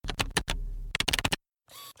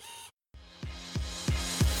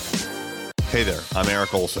Hey there, I'm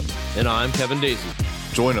Eric Olson. And I'm Kevin Daisy.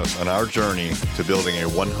 Join us on our journey to building a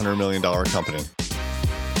 $100 million company.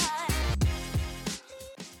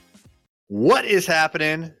 What is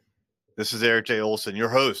happening? This is Eric J. Olson, your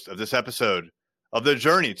host of this episode of the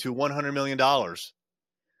journey to $100 million.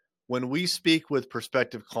 When we speak with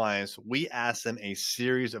prospective clients, we ask them a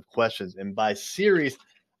series of questions. And by series,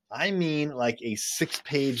 I mean like a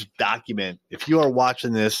 6-page document. If you are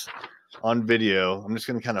watching this on video, I'm just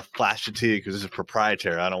going to kind of flash it to you because this is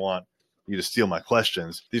proprietary. I don't want you to steal my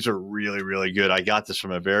questions. These are really, really good. I got this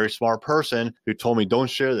from a very smart person who told me don't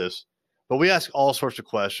share this. But we ask all sorts of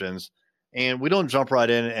questions, and we don't jump right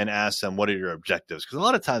in and ask them, what are your objectives? Because a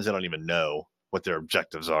lot of times they don't even know what their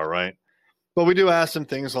objectives are, right? But we do ask them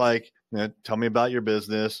things like, tell me about your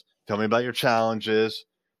business. Tell me about your challenges.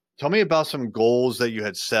 Tell me about some goals that you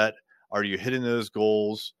had set. Are you hitting those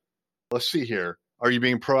goals? Let's see here. Are you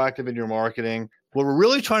being proactive in your marketing? What we're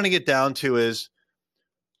really trying to get down to is,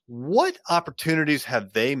 what opportunities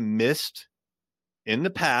have they missed in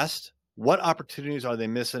the past? What opportunities are they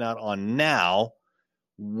missing out on now?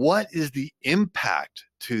 What is the impact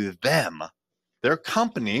to them, their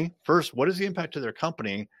company? First, what is the impact to their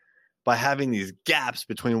company by having these gaps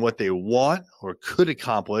between what they want or could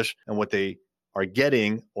accomplish and what they are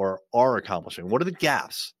getting or are accomplishing? What are the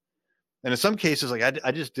gaps? And in some cases, like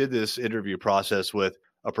I just did this interview process with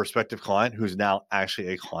a prospective client who's now actually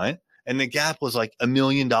a client, and the gap was like $1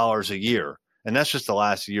 million a year. And that's just the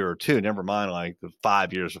last year or two, never mind like the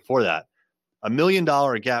 5 years before that. $1 million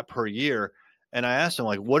gap per year. And I asked him,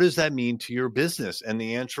 like, what does that mean to your business? And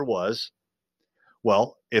the answer was,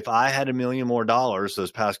 well, if I had $1 million more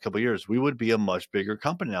those past couple of years, we would be a much bigger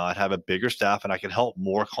company now. I'd have a bigger staff and I could help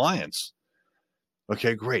more clients.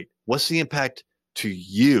 Okay, great. What's the impact to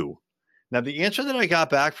you? Now, the answer that I got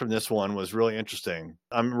back from this one was really interesting.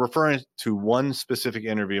 I'm referring to one specific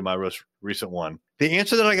interview, my most recent one. The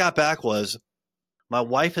answer that I got back was, my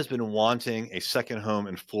wife has been wanting a second home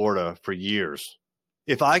in Florida for years.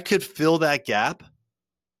 If I could fill that gap,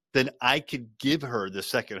 then I could give her the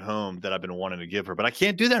second home that I've been wanting to give her. But I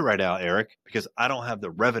can't do that right now, Eric, because I don't have the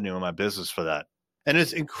revenue in my business for that. And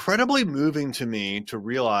it's incredibly moving to me to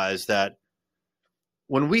realize that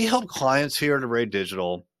when we help clients here at Array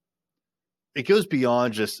Digital, it goes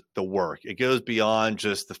beyond just the work. It goes beyond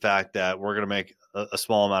just the fact that we're going to make a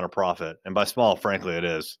small amount of profit. And by small, frankly, it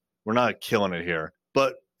is. We're not killing it here.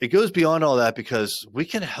 But it goes beyond all that because we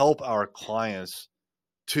can help our clients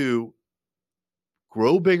to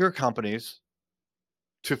grow bigger companies,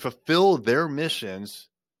 to fulfill their missions,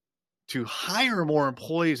 to hire more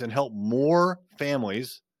employees and help more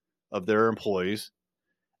families of their employees,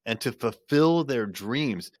 and to fulfill their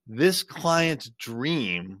dreams. This client's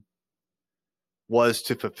dream was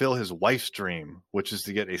to fulfill his wife's dream, which is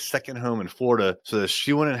to get a second home in Florida so that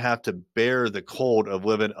she wouldn't have to bear the cold of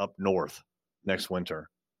living up north next winter.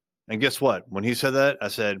 And guess what? When he said that, I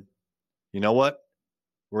said, you know what?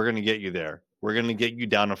 We're going to get you there. We're going to get you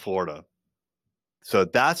down to Florida. So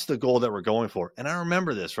that's the goal that we're going for. And I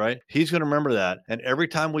remember this, right? He's going to remember that. And every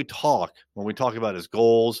time we talk, when we talk about his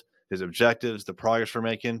goals, his objectives, the progress we're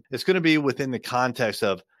making, it's going to be within the context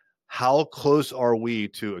of, how close are we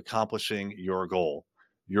to accomplishing your goal?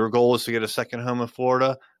 Your goal is to get a second home in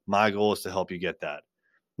Florida. My goal is to help you get that.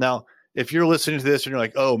 Now, if you're listening to this and you're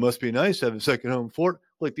like, oh, it must be nice to have a second home in Florida.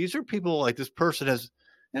 Look, these are people, like this person has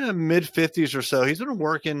mid-50s or so. He's been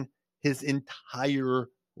working his entire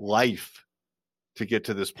life to get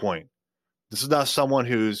to this point. This is not someone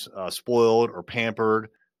who's spoiled or pampered.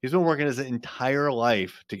 He's been working his entire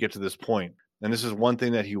life to get to this point. And this is one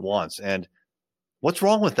thing that he wants. And what's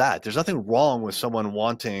wrong with that? There's nothing wrong with someone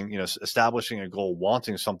wanting, establishing a goal,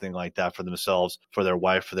 wanting something like that for themselves, for their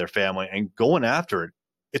wife, for their family, and going after it.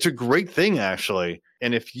 It's a great thing, actually.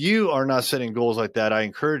 And if you are not setting goals like that, I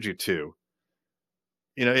encourage you to.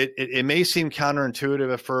 It may seem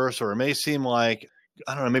counterintuitive at first, or it may seem like,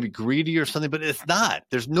 I don't know, maybe greedy or something, but it's not.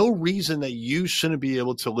 There's no reason that you shouldn't be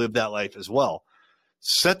able to live that life as well.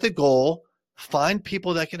 Set the goal, find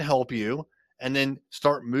people that can help you, and then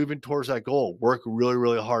start moving towards that goal. Work really,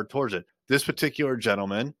 really hard towards it. This particular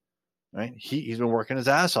gentleman, right? He's been working his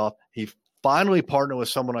ass off. He finally partnered with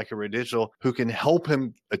someone like Array Digital who can help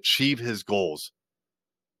him achieve his goals.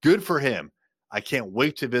 Good for him. I can't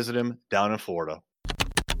wait to visit him down in Florida.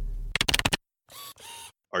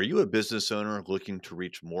 Are you a business owner looking to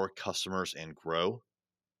reach more customers and grow?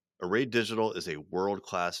 Array Digital is a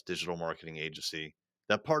world-class digital marketing agency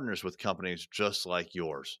that partners with companies just like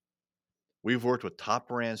yours. We've worked with top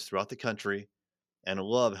brands throughout the country and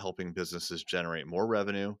love helping businesses generate more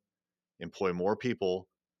revenue, employ more people,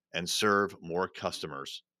 and serve more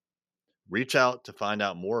customers. Reach out to find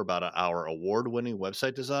out more about our award winning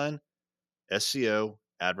website design, SEO,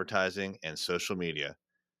 advertising, and social media.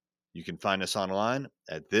 You can find us online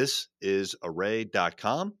at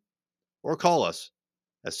thisisarray.com or call us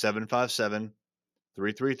at 757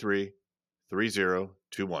 333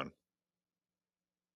 3021.